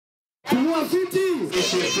Mwafiti.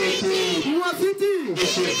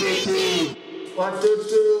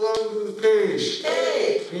 Watoto wangu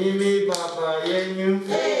mimi baba yenu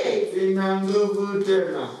sina nguvu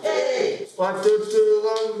tena. Watoto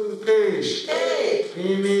wangu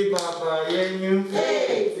mimi baba yenu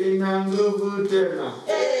sina nguvu tena.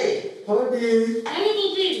 Hodi.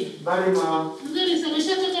 Karibu bibi. Bali mama. Mzuri sana,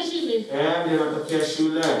 umeshatoka shule? Ndio natokea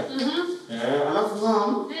shule. Alafu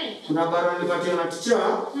mama, kuna barua nilipatia na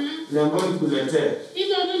teacher, niambiwa nikuletee.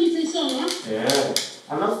 Hizo ndio nitasoma?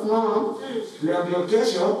 Alafu mama, niambiwa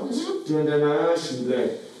kesho tuende na wewe shule.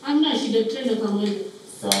 Hamna shida, twende pamoja.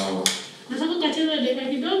 Sawa. Nataka kacheze dakika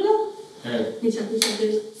kidogo. Nitakusha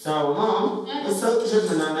tena. Sawa mama. Sasa kesho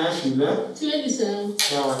tuende na shule. Siwezi sawa.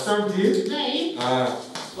 Sawa, asante. Bye.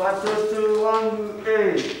 Watoto wangu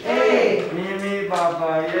mimi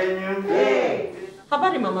baba yenu.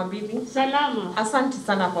 Habari mama bibi. Salama. Asante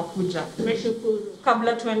sana kwa kuja. Nashukuru.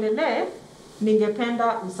 Kabla tuendelee,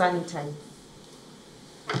 ningependa usanitize.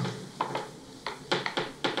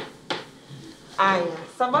 Aya,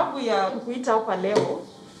 sababu ya kukuita hapa leo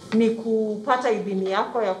ni kupata idhini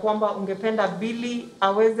yako ya kwamba ungependa Billy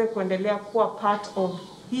aweze kuendelea kuwa part of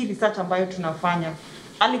hii research ambayo tunafanya.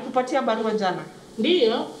 Alikupatia barua jana?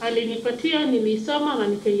 Ndiyo, alinipatia, nilisoma na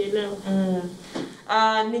nikaielewa.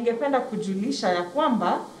 Ningependa kujulisha ya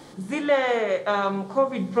kwamba zile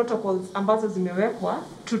COVID protocols ambazo zimewekwa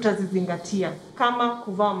tutazizingatia, kama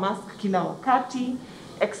kuvaa mask kila wakati,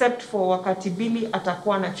 except for wakati Billy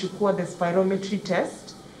atakuwa anachukua the spirometry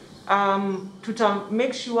test. Tuta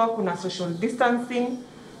make sure kuna social distancing,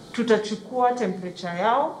 tutachukua temperature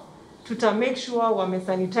yao, tuta make sure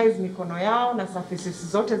wamesanitize mikono yao na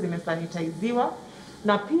surfaces zote zimesanitiziwa,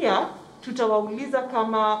 na pia tutawauliza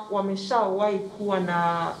kama wameshawahi kuwa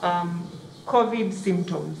na COVID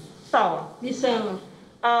symptoms. Sawa? Ni sawa.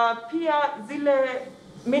 Pia zile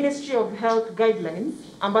Ministry of Health guidelines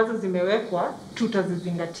ambazo zimewekwa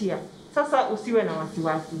tutazizingatia. Sasa usiwe na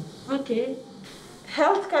wasiwasi. Okay.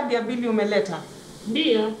 Health card ya Billy umeleta?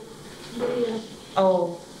 Ndiyo.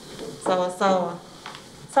 Oh, sawa.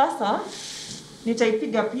 Sasa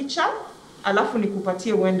nitaipiga picha alafu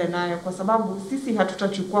nikupatie uende nayo kwa sababu sisi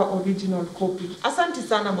hatutachukua original copy. Asante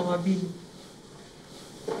sana mama Billy.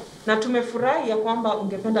 Na tumefurahi ya kwamba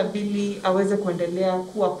ungependa Billy aweze kuendelea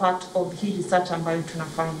kuwa part of hii research ambayo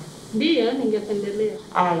tunafanya. Ndiyo, ningependelea.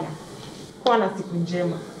 Aya. Kuwa na siku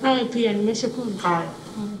njema. Nawe pia nimeshukuru. Haya.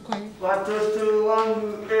 Watoto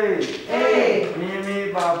wangu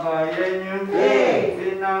mimi baba yenu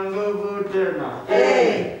sina nguvu tena.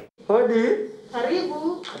 Hodi.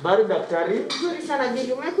 Karibu. Habari daktari? Nzuri sana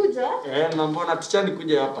Billy, umekuja? Na mbona teacher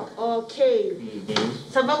nikuje hapa? Okay.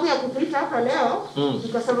 Sababu ya kupita hapa leo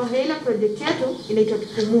ni kwa sababu ya ile project yetu inaitwa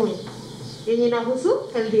Tupumue, yenye inahusu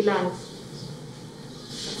healthy lungs.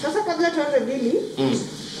 Sasa kabla tuanze Billy,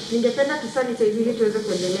 ningependa tusanitize ili tuweze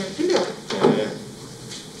kuendelea, si ndio?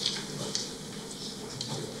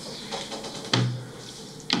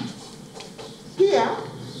 Pia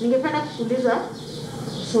ningependa kukuuliza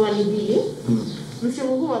swali Billy.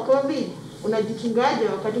 Msimu huu wa COVID unajikingaje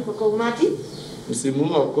wakati kwa umati?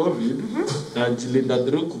 Msimu wa COVID najilinda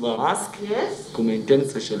through kuvaa mask, ku maintain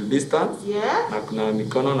social distance, na kuna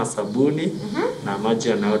mikono na sabuni na maji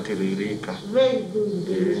yanayotiririka. Very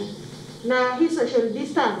good. Na hii social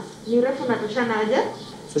distance ni urefu unatoshana aje?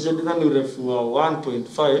 Social distance ni urefu wa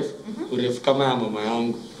 1.5, urefu kama ya mama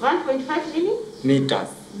yangu. 1.5 nini? Meters.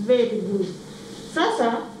 Very good.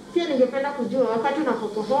 Sasa pia ningependa kujua wakati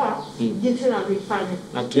unapokohoa jinsi unavyofanya.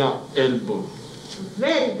 Natia elbow.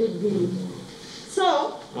 Very good Billy. So,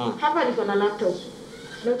 hapa niko na laptop.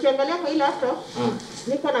 Na ukiangalia kwa hii laptop,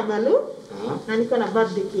 niko na balloon na niko na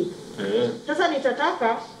birthday cake. Sasa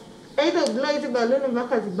nitataka either blow hizi balloon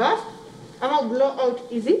mpaka ziburst ama blow out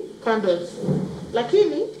hizi candles.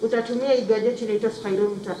 Lakini utatumia hii gadget inaitwa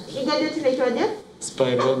spirometer. Hii gadget inaitwaje?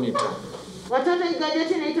 Spirometer. Watoto hii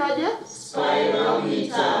gadget inaitwaje?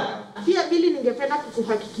 Spirometer. Pia Billy, ningependa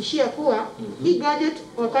kukuhakikishia kuwa hii gadget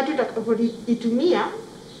wakati utakapoitumia,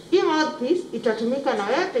 hii mouthpiece itatumika na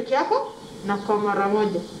wewe peke yako na kwa mara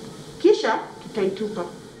moja. Kisha tutaitupa.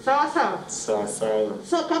 Sawa? Sawa.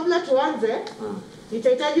 So kabla tuanze,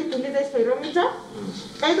 nitahitaji kuuliza spirometer,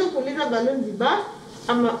 aidha kuuliza balloon ziburst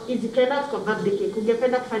ama izikenda kwa birthday cake.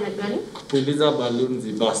 Ungependa kufanya gani? Kupuliza balloon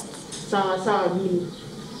ziburst. Sawa Billy.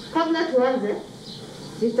 Kabla tuanze,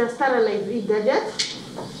 nitasterilize hii gadget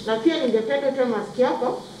na pia ningependa utoe mask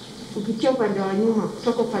yako ukitia upande wa nyuma,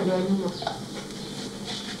 kutoka upande wa nyuma.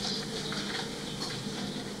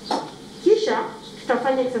 Kisha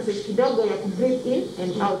tutafanya exercise kidogo ya breathe in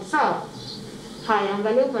and out. Sawa? Haya,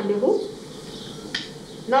 angalia upande huu.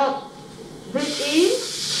 Now breathe in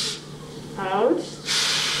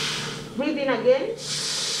again.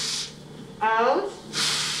 Out.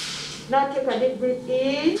 Now take a deep breath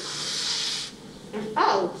in and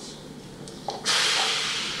out.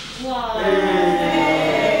 Wow.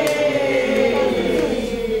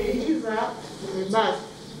 Bas.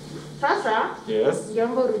 Sasa, yes.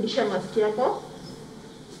 Jambo urudisha maski yako.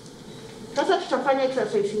 Sasa tutafanya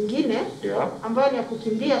exercise nyingine ambayo ni ya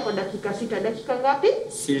kukimbia kwa dakika 6. Dakika ngapi?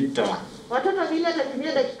 6. Watoto vile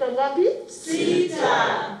atakimbia dakika ngapi? 6.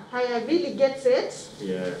 Haya, Billy, get set.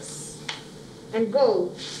 Yes. And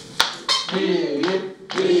go. Billy.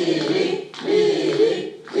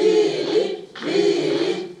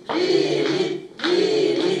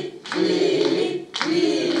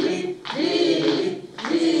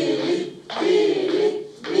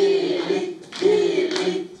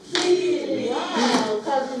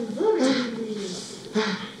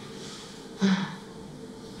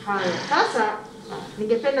 Haya, sasa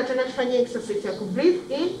ningependa tena tufanye exercise ya breathe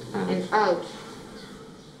in and out.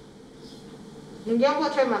 Ningeomba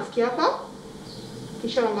utoe mask yako,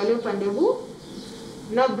 kisha uangalie upande huu.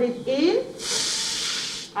 Now breathe in,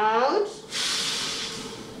 out.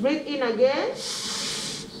 Breathe in again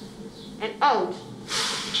and out.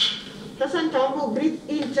 Sasa nitaomba breathe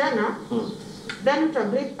in tena, then uta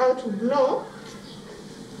breathe out to blow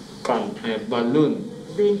balloon.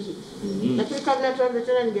 Thank you. Lakini kabla tuanze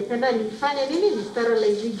tena ningependa nifanye nini? Ni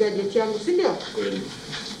sterilize gadget yangu, si ndio? Kweli.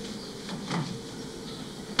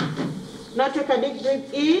 Now take a deep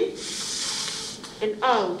breath in and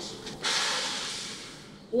out.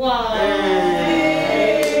 Wow.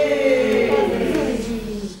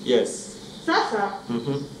 Yes. Sasa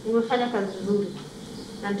umefanya kazi nzuri.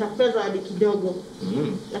 Na nitakupea zawadi kidogo.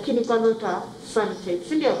 Lakini kwanza uta sanitize,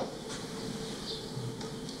 si ndio?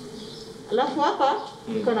 Alafu hapa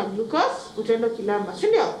niko na glucose, utaenda kilamba, si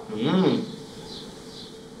ndio?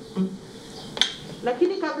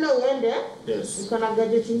 Lakini kabla uende, niko na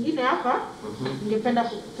gadget nyingine hapa, ningependa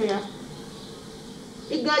kukupea.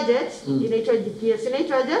 Hii gadget inaitwa GPS.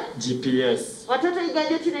 Inaitwaje? GPS. Watoto, hii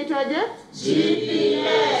gadget inaitwaje?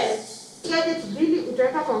 GPS. Gadget mbili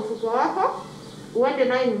utaweka kwa mfuko wako, uende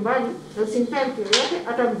nayo nyumbani na usimpe mtu yoyote,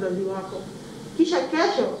 hata mzazi wako. Kisha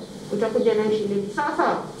kesho utakuja nayo shuleni. Sawa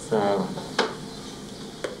sawa? Sawa.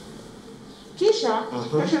 Kisha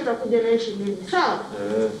kesho utakuja nayo shuleni. Sawa?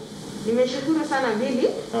 Nimeshukuru sana Billy.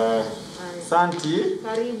 Asante.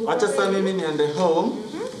 Karibu. Acha sasa mimi niende home.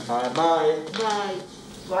 Bye. Bye.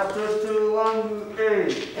 Watoto wangu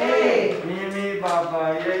mimi baba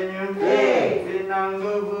yenu sina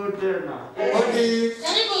nguvu tena. Odi.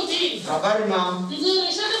 Karibu Billy. Habari mama.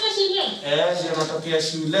 Nzuri, shaka shule. Ndio natokea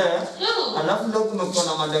shule. Alafu leo kumekuwa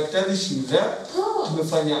na madaktari shule.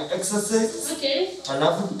 Tumefanya exercise. Okay.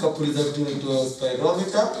 Alafu tukapuliza vitu vinaitwa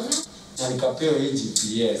spirometer. Na nikapewa hii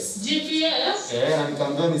GPS. GPS? Na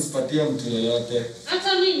nikaambiwa nisipatie mtu yeyote.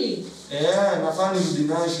 Hata mimi? Nafaa nirudi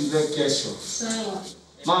nayo shule kesho. Sawa.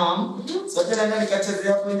 Mom, sote naenda nikacheze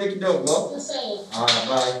hapo nje kidogo. Sawa.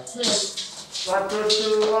 Bye.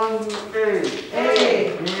 Watoto wangu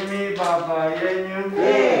mimi baba yenu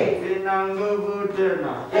sina nguvu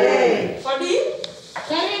tena. Odi?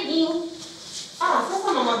 Karibu.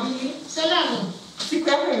 Sasa mama Billy. Salama. Siku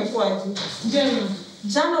yako imekuwaje? Njema.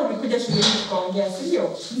 Jana ulikuja shuleni tukaongea, si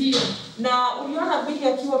ndio? Ndio. Na uliona Billy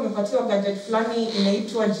akiwa amepatiwa gadget fulani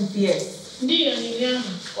inaitwa GPS. Ndio, niliona.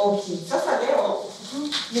 Okay. Sasa leo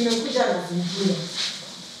nimekuja na zingine.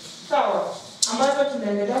 Sawa, ambazo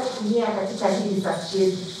tunaendelea kutumia katika hii research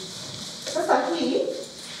yetu. Sasa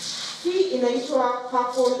hii inaitwa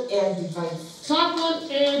Purple Air Device.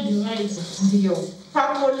 Purple Air Device. Ndio.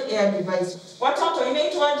 Purple Air Device. Watoto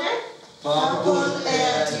inaitwaje? Purple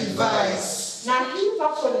Air Device. Na hii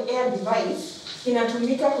Purple Air Device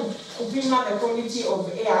inatumika kupima the quality of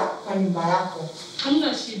air kwa nyumba yako.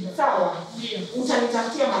 Hamna shida. Sawa? Ndio.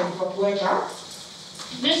 Utanitafutia mahali pa kuweka.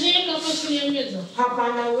 Naweza hapa chini ya meza?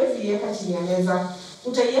 Hapana, huwezi iweka chini ya meza.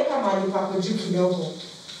 Utaiweka mahali pako juu kidogo.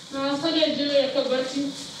 Na pale juu ya kabati.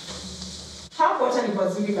 Hapo hata ni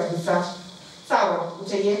pazuri kabisa. Sawa,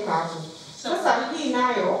 utaiweka hapo. Sasa hii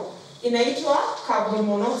nayo inaitwa carbon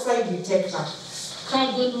monoxide detector.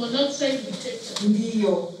 Carbon monoxide detector.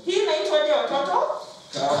 Ndio. Hii inaitwaje watoto?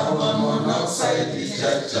 Carbon monoxide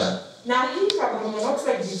detector. Na hii carbon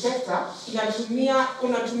monoxide detector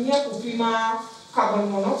unatumia kupima carbon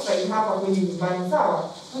monoxide hapa kwenye nyumbani, sawa?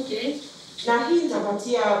 Okay. Na hii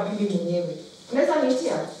nitapatia Billy mwenyewe. Unaweza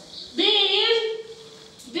niitia? Billy.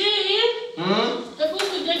 Hebu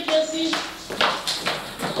kuja kiasi.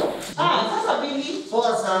 Sasa Billy.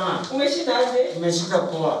 Poa sana. Umeshindaje? Umeshinda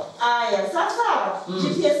poa. Aya, sasa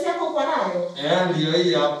GPS yako uko nayo? Ndio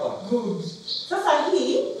hii hapa. Good. Sasa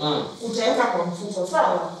hii utaweka kwa mfuko,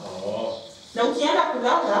 sawa? Na ukienda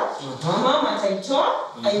kulala, mama ataitoa,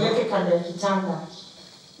 aiweke kando ya kitanda.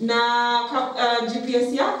 Na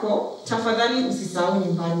GPS yako, tafadhali usisahau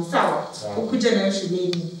nyumbani, sawa? Ukuje nayo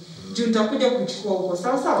shuleni. Juu nitakuja kuchukua huko,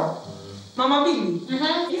 sawa? Mama Billy,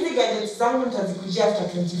 hizi gadgets zangu nitazikujia after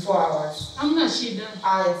 24 hours. Hamna shida.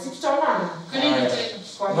 Aya, si tutaonana? Karibu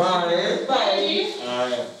tena. Bye.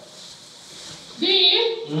 Aya.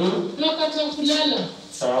 Tunakata kulala.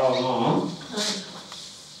 Sawa mama.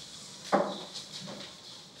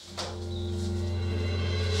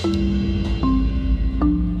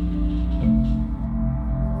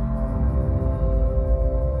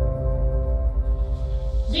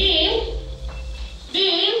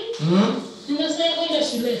 Nimesema kwenda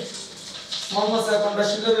shule. Mama sasa kwenda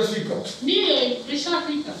shule imefika? Ndio,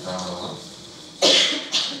 imeshafika.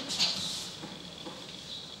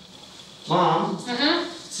 Mom,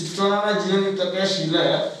 si tutaonana jioni kutoka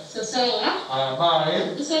shule. Sawa.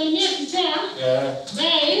 Bye. Usalimia kichaa.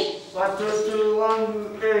 Bye. Watoto wangu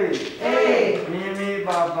mimi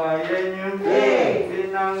baba yenu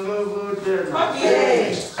sina nguvu tena.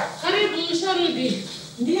 Karibu, usharudi.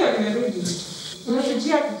 Ndio, nimerudi.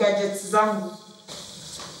 Nimekujia gadgets zangu.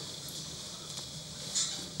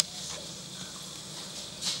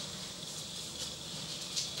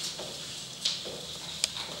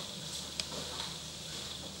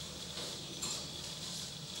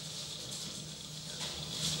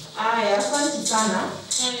 Aya, asante sana.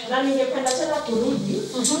 Na ningependa tena kurudi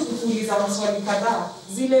kuuliza maswali kadhaa.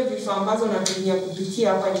 Zile vifaa ambazo natumia kupikia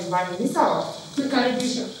hapa nyumbani ni sawa?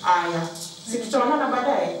 Tukaribisha. Aya. Si tutaonana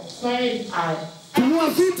baadaye? Bye. Aya.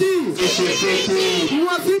 Mwafiti!